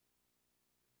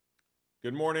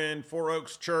Good morning, Four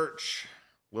Oaks Church.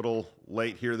 Little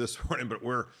late here this morning, but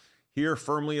we're here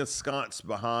firmly ensconced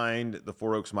behind the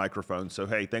Four Oaks microphone. So,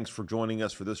 hey, thanks for joining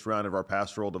us for this round of our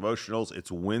pastoral devotionals.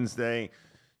 It's Wednesday,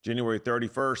 January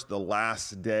 31st, the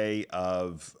last day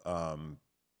of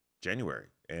January,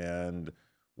 and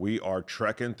we are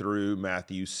trekking through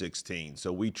Matthew 16.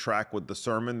 So we track with the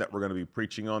sermon that we're going to be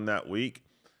preaching on that week,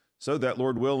 so that,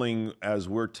 Lord willing, as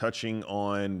we're touching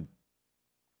on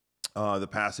the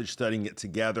passage, studying it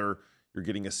together, you're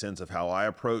getting a sense of how I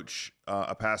approach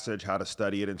a passage, how to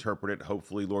study it, interpret it.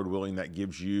 Hopefully, Lord willing, that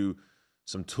gives you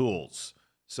some tools.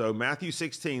 So Matthew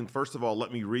 16, first of all,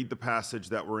 let me read the passage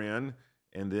that we're in,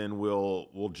 and then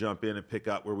we'll jump in and pick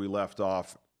up where we left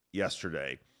off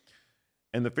yesterday.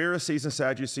 And the Pharisees and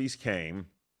Sadducees came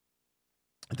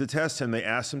to test him. They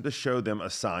asked him to show them a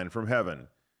sign from heaven.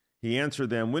 He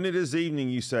answered them, "When it is evening,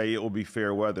 you say it will be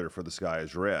fair weather, for the sky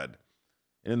is red.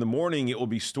 And in the morning it will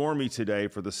be stormy today,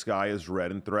 for the sky is red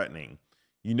and threatening.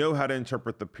 You know how to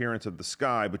interpret the appearance of the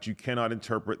sky, but you cannot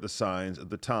interpret the signs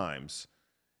of the times.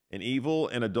 An evil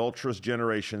and adulterous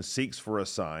generation seeks for a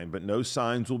sign, but no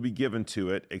signs will be given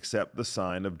to it except the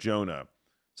sign of Jonah."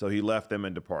 So he left them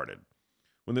and departed.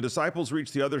 When the disciples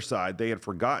reached the other side, they had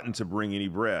forgotten to bring any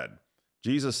bread.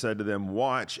 Jesus said to them,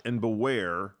 "Watch and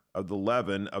beware of the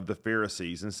leaven of the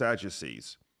Pharisees and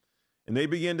Sadducees." And they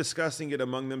began discussing it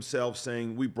among themselves,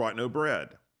 saying, "We brought no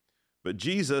bread." But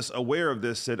Jesus, aware of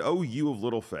this, said, "O you of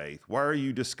little faith, why are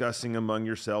you discussing among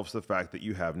yourselves the fact that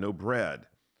you have no bread?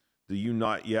 Do you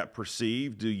not yet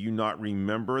perceive? Do you not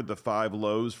remember the 5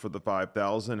 loaves for the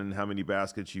 5,000 and how many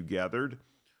baskets you gathered?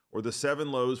 Or the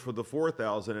 7 loaves for the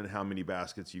 4,000 and how many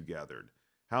baskets you gathered?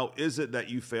 How is it that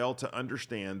you fail to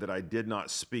understand that I did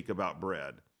not speak about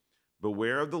bread?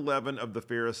 Beware of the leaven of the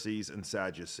Pharisees and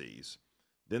Sadducees."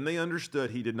 Then they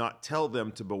understood he did not tell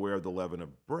them to beware of the leaven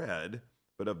of bread,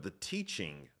 but of the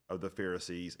teaching of the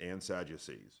Pharisees and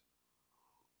Sadducees.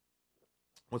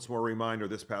 Once more, a reminder,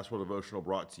 this pastoral devotional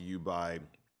brought to you by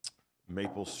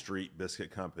Maple Street Biscuit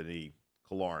Company,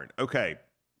 Killearn. Okay,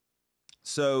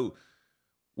 so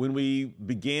when we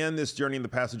began this journey in the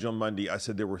passage on Monday, I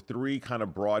said there were 3 kind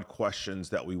of broad questions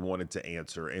that we wanted to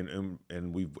answer,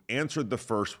 and we've answered the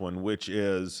first one, which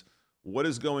is, what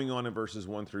is going on in verses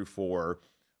 1 through 4?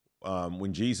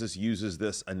 When Jesus uses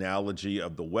this analogy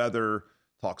of the weather,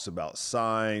 talks about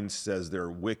signs, says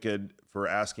they're wicked for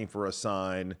asking for a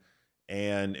sign.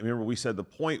 And remember, we said the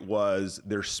point was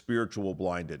their spiritual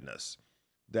blindedness,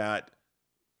 that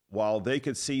while they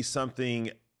could see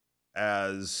something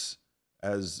as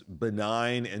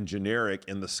benign and generic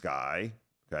in the sky,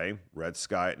 okay, red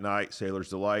sky at night, sailor's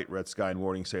delight, red sky in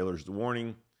morning, sailor's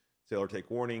warning, sailor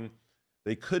take warning,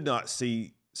 they could not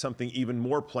see something even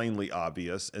more plainly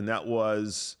obvious, and that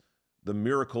was the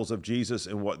miracles of Jesus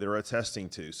and what they're attesting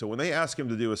to. So when they ask him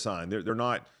to do a sign, they're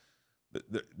not,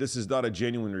 this is not a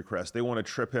genuine request. They want to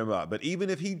trip him up. But even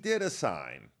if he did a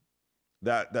sign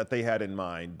that they had in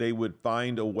mind, they would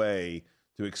find a way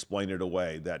to explain it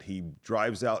away, that he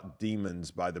drives out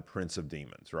demons by the prince of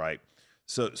demons, right?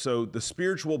 So the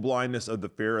spiritual blindness of the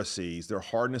Pharisees, their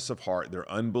hardness of heart, their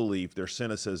unbelief, their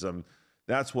cynicism,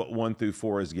 that's what 1 through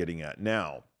 4 is getting at.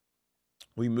 Now,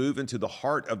 we move into the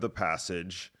heart of the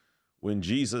passage when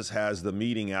Jesus has the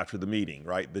meeting after the meeting,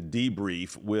 right? The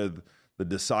debrief with the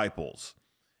disciples.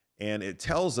 And it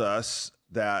tells us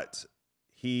that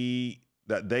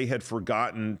they had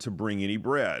forgotten to bring any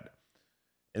bread.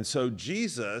 And so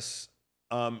Jesus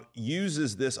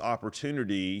uses this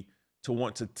opportunity to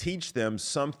want to teach them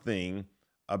something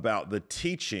about the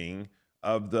teaching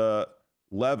of the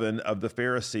leaven of the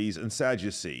Pharisees and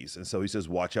Sadducees. And so he says,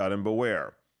 watch out and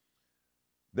beware.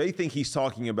 They think he's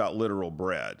talking about literal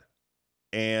bread.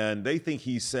 And they think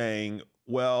he's saying,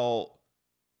 well,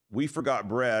 we forgot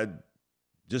bread.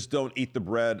 Just don't eat the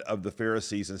bread of the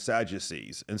Pharisees and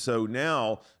Sadducees. And so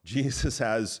now Jesus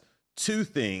has 2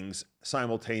 things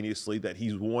simultaneously that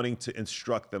he's wanting to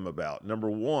instruct them about. Number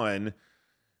one,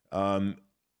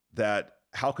 that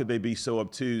how could they be so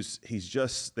obtuse?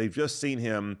 They've just seen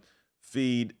him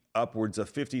feed upwards of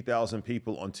 50,000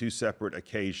 people on 2 separate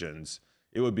occasions.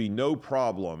 It would be no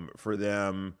problem for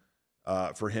them,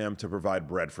 for him to provide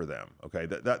bread for them. Okay,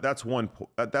 that's one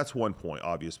point,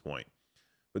 obvious point,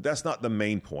 but that's not the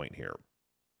main point here.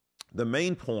 The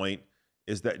main point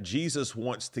is that Jesus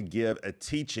wants to give a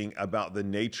teaching about the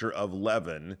nature of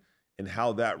leaven and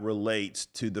how that relates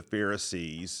to the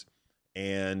Pharisees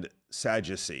and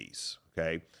Sadducees.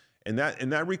 Okay. And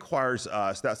that requires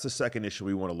us, that's the second issue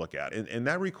we want to look at. And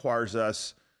that requires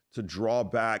us to draw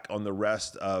back on the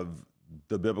rest of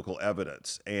the biblical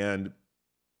evidence. And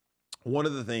one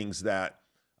of the things that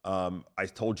I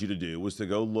told you to do was to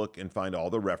go look and find all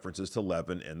the references to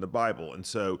leaven in the Bible. And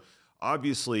so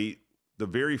obviously the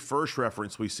very first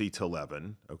reference we see to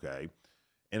leaven, okay,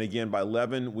 and again, by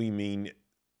leaven, we mean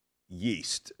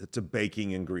yeast. It's a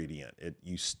baking ingredient.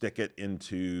 You stick it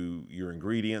into your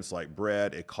ingredients like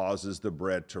bread. It causes the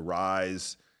bread to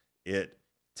rise. It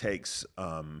takes,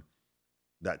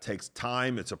 that takes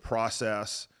time. It's a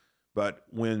process. But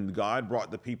when God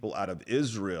brought the people out of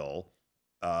Israel,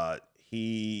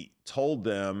 he told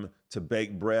them to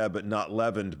bake bread, but not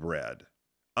leavened bread.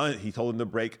 He told them to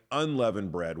bake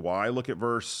unleavened bread. Why? Look at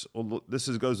goes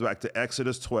back to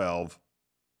Exodus 12,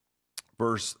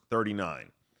 verse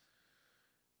 39.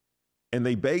 And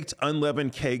they baked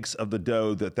unleavened cakes of the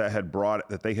dough that they had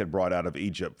brought out of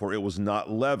Egypt, for it was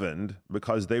not leavened,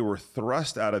 because they were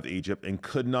thrust out of Egypt and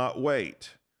could not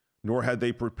wait, nor had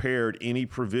they prepared any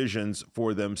provisions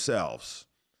for themselves.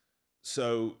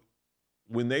 So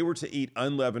when they were to eat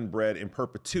unleavened bread in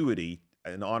perpetuity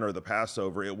in honor of the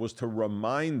Passover, it was to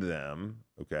remind them,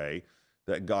 okay,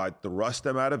 that God thrust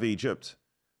them out of Egypt.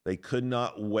 They could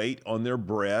not wait on their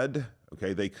bread,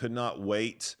 okay? They could not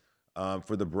wait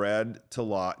for the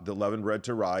leavened bread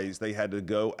to rise. They had to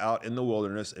go out in the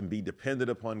wilderness and be dependent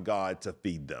upon God to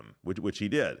feed them, which he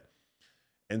did.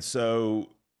 And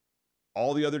so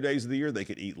all the other days of the year, they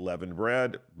could eat leavened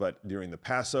bread, but during the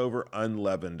Passover,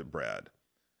 unleavened bread.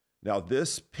 Now,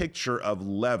 this picture of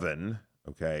leaven,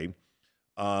 okay,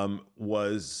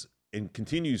 was and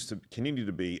continues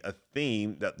to be a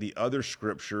theme that the other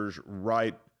scripture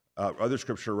writers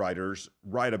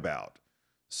write about.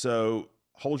 So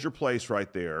hold your place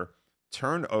right there.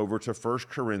 Turn over to 1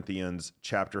 Corinthians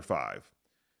chapter 5.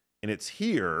 And it's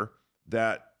here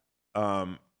that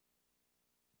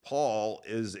Paul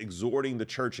is exhorting the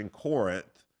church in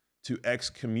Corinth to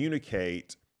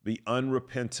excommunicate the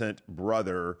unrepentant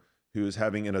brother who is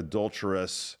having an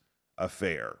adulterous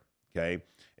affair, okay?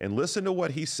 And listen to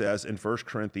what he says in 1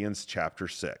 Corinthians chapter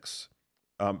 6.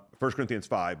 1 Corinthians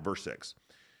 5, verse 6.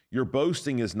 Your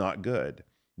boasting is not good.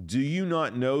 Do you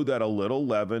not know that a little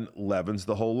leaven leavens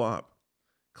the whole lump?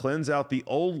 Cleanse out the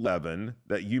old leaven,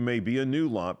 that you may be a new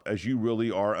lump, as you really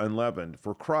are unleavened.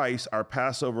 For Christ, our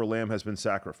Passover lamb, has been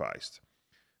sacrificed.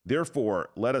 Therefore,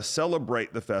 let us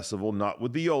celebrate the festival not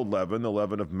with the old leaven, the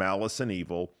leaven of malice and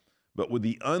evil, but with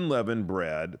the unleavened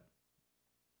bread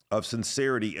of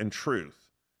sincerity and truth.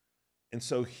 And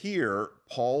so here,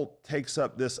 Paul takes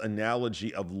up this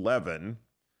analogy of leaven,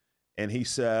 and he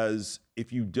says,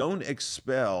 if you don't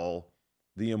expel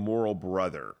the immoral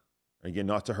brother, again,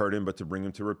 not to hurt him, but to bring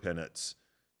him to repentance,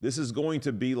 this is going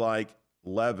to be like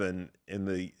leaven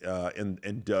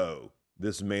in dough,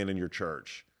 this man in your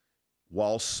church.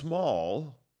 While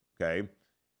small, okay,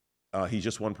 he's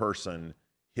just one person,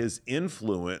 his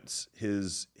influence,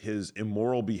 his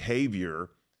immoral behavior,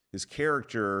 his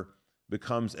character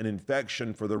becomes an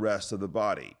infection for the rest of the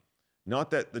body.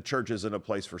 Not that the church isn't a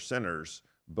place for sinners,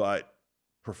 but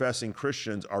professing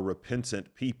Christians are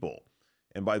repentant people.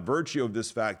 And by virtue of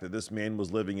this fact that this man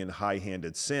was living in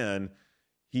high-handed sin,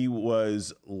 he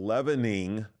was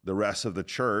leavening the rest of the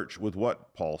church with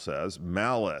what Paul says,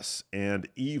 malice and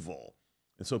evil.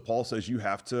 And so Paul says you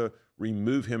have to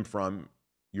remove him from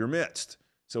your midst.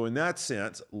 So in that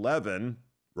sense, leaven,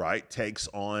 right, takes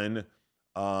on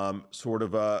sort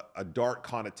of a dark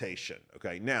connotation.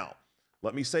 Okay, now,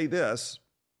 let me say this.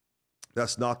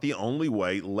 That's not the only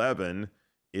way leaven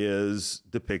is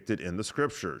depicted in the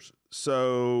scriptures.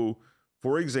 So,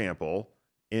 for example,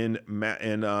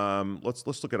 let's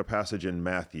look at a passage in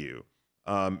Matthew.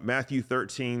 Matthew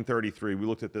 13:33, we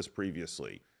looked at this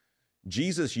previously.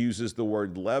 Jesus uses the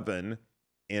word leaven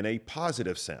in a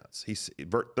positive sense.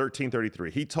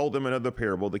 13:33, he told them another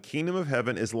parable, the kingdom of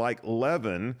heaven is like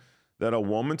leaven that a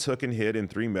woman took and hid in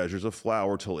 3 measures of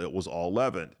flour till it was all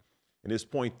leavened. And his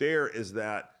point there is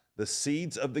that the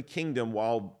seeds of the kingdom,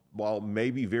 while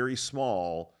maybe very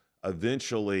small,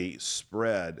 eventually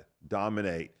spread,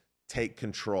 dominate, take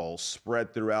control,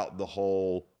 spread throughout the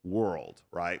whole world,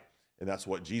 right? And that's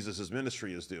what Jesus'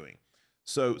 ministry is doing.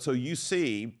 So you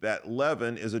see that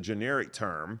leaven is a generic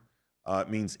term. It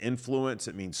means influence,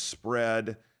 it means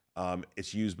spread.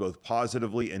 It's used both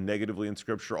positively and negatively in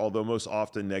Scripture, although most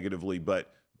often negatively,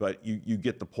 but you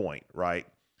get the point, right?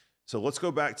 So let's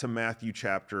go back to Matthew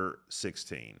chapter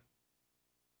 16.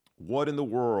 What in the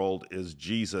world is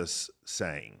Jesus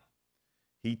saying?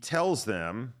 He tells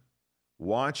them,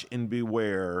 watch and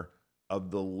beware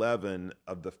of the leaven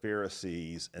of the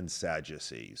Pharisees and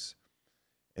Sadducees.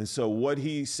 And so what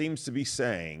he seems to be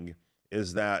saying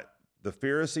is that the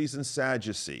Pharisees and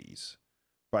Sadducees,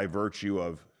 by virtue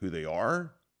of who they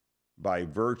are, by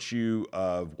virtue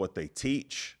of what they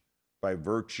teach, by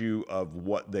virtue of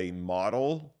what they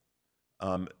model.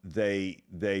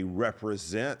 They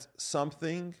represent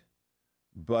something,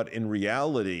 but in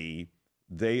reality,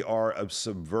 they are a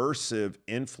subversive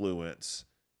influence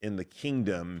in the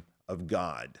kingdom of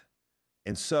God.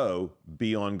 And so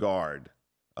be on guard.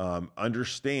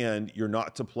 Understand you're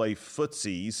not to play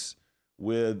footsies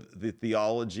with the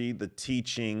theology, the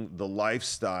teaching, the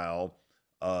lifestyle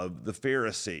of the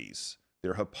Pharisees,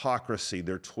 their hypocrisy,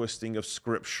 their twisting of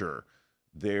scripture,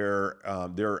 their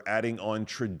adding on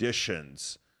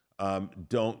traditions.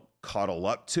 Don't coddle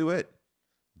up to it.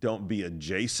 Don't be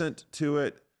adjacent to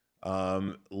it.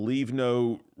 Leave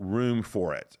no room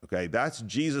for it. Okay, that's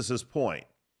Jesus's point.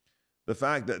 The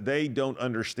fact that they don't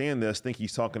understand this, think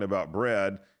he's talking about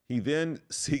bread, he then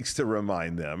seeks to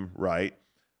remind them, right?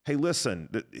 Hey, listen,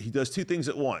 he does two things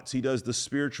at once. He does the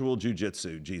spiritual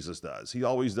jujitsu, Jesus does. He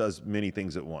always does many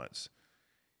things at once.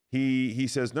 He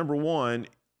says, number one,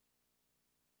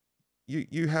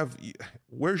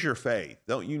 where's your faith?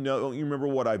 Don't you remember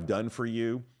what I've done for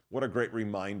you? What a great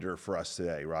reminder for us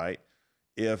today, right?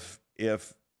 If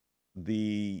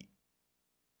the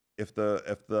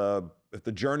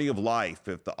journey of life,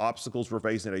 if the obstacles we're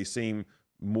facing today seem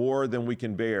more than we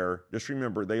can bear, just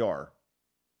remember they are.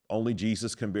 Only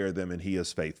Jesus can bear them, and he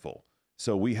is faithful.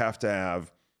 So we have to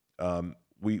have,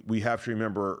 we have to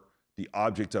remember the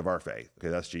object of our faith. Okay,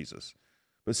 that's Jesus.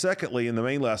 But secondly, and the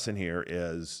main lesson here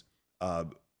is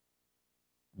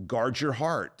guard your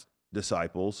heart,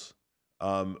 disciples.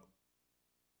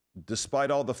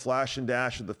 Despite all the flash and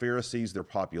dash of the Pharisees, their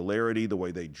popularity, the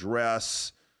way they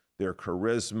dress, their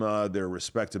charisma, their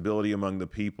respectability among the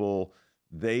people,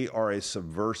 they are a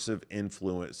subversive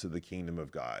influence to the kingdom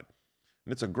of God.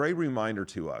 And it's a great reminder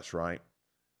to us, right?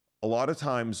 A lot of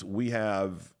times we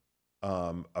have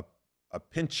a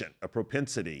penchant, a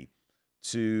propensity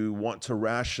to want to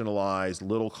rationalize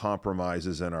little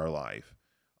compromises in our life.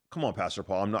 Come on, Pastor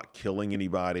Paul, I'm not killing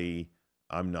anybody.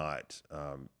 I'm not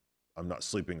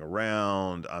sleeping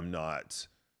around. I'm not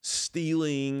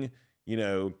stealing,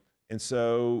 and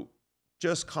so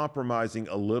just compromising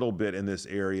a little bit in this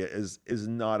area is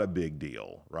not a big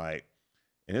deal, right?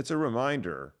 And it's a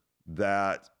reminder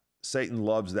that Satan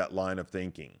loves that line of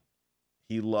thinking.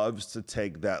 He loves to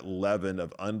take that leaven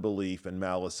of unbelief and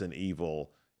malice and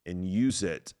evil and use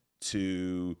it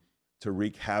to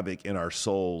wreak havoc in our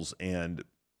souls and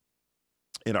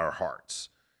in our hearts.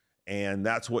 And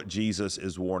that's what Jesus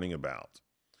is warning about.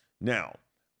 Now,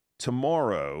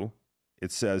 tomorrow,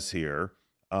 it says here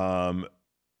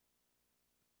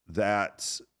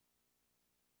that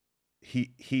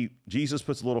Jesus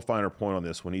puts a little finer point on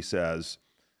this when he says,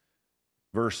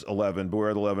 verse 11, beware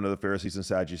of the leaven of the Pharisees and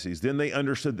Sadducees. Then they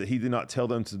understood that he did not tell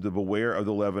them to beware of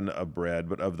the leaven of bread,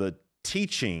 but of the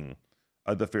teaching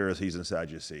of the Pharisees and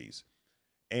Sadducees.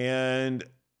 And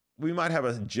we might have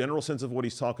a general sense of what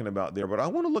he's talking about there, but I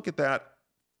want to look at that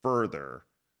further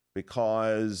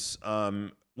because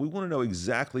we want to know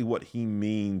exactly what he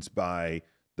means by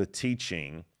the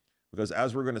teaching, because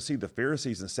as we're going to see, the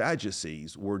Pharisees and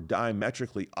Sadducees were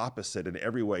diametrically opposite in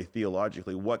every way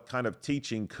theologically. What kind of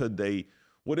teaching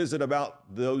what is it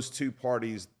about those two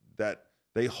parties that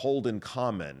they hold in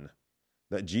common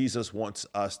that Jesus wants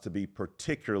us to be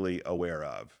particularly aware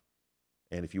of?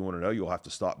 And if you want to know, you'll have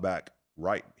to stop back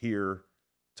right here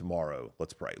tomorrow.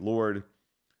 Let's pray. Lord,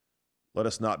 let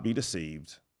us not be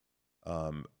deceived.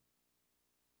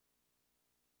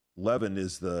 Leaven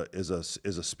is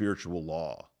a spiritual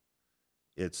law.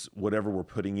 It's whatever we're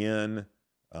putting in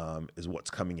is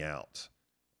what's coming out,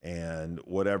 and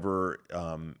whatever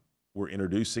we're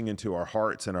introducing into our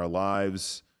hearts and our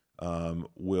lives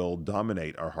will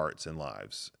dominate our hearts and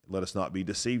lives. Let us not be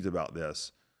deceived about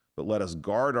this, but let us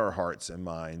guard our hearts and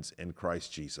minds in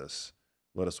Christ Jesus.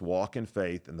 Let us walk in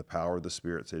faith and the power of the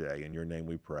Spirit today. In your name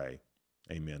we pray.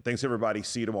 Amen. Thanks, everybody.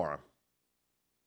 See you tomorrow.